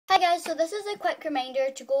Hi guys, so this is a quick reminder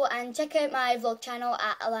to go and check out my vlog channel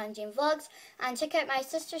at Alana Jane Vlogs and check out my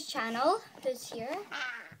sister's channel, who's here,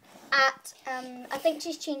 at, I think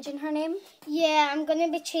she's changing her name. Yeah, I'm going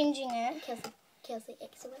to be changing it. Kelsey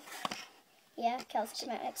Excellence. Yeah, Kelsey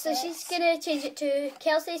Kimmett. So she's going to change it to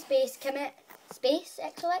Kelsey Space Kimmett Space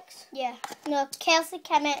XOX. Yeah, no, Kelsey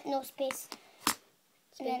Kimmett, no space.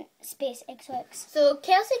 And then space XOX. So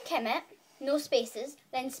Kelsey Kimmett, no spaces,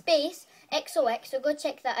 then space XOX, so go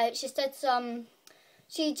check that out.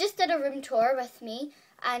 She just did a room tour with me,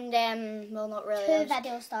 and well, not really. Two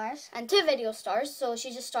video stars. And 2 video stars, so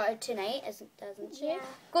she just started tonight, doesn't she? Yeah.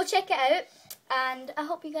 Go check it out, and I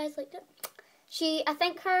hope you guys liked it. I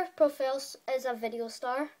think her profile is a video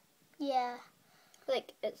star. Yeah.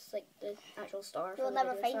 Like, it's like the actual star. You'll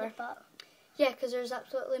never find it, but... Yeah, because there's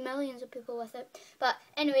absolutely millions of people with it. But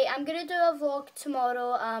anyway, I'm going to do a vlog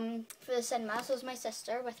tomorrow for the cinema. So it's my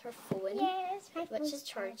sister with her phone, yes, which is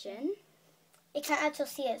charging. You can't actually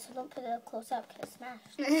see it, so don't put it close up because it's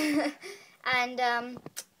smashed. And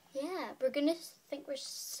yeah, we're going to think we're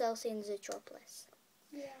still seeing Zootropolis.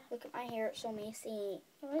 Yeah. Look at my hair, it's so messy.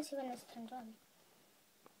 I want to see when this turns on.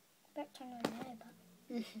 Better turn on now,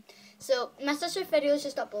 but... So, my sister's video is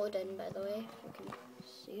just uploading, by the way. You can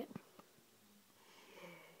see it.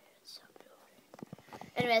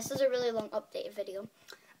 Anyway, this is a really long updated video.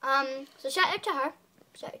 So shout out to her.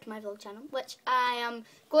 Shout out to my vlog channel, which I am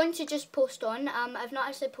going to just post on. I've not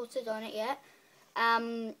actually posted on it yet.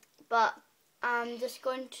 But I'm just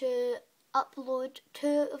going to upload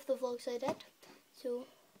 2 of the vlogs I did. So,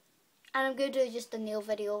 and I'm going to do just a nail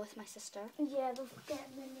video with my sister. Yeah, don't forget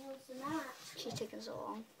the nails and that. She's taking so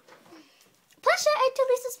long. Plus shout out to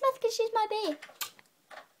Lisa Smith because she's my bae.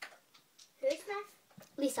 Who's Smith?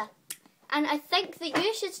 Lisa. And I think that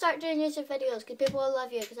you should start doing YouTube videos because people will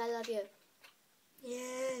love you because I love you.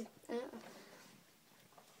 Yeah.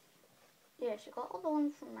 Yeah, she got all the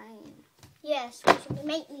ones from mine. Yes, we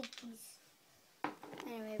might need these.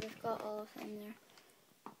 Anyway, we've got all of them there.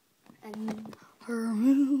 And her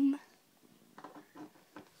room.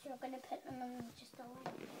 So you're going to put them on just a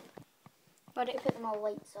light. Why don't you put them all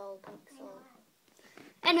white, so pink, so...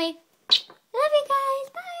 Anyway, love you guys.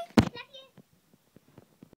 Bye.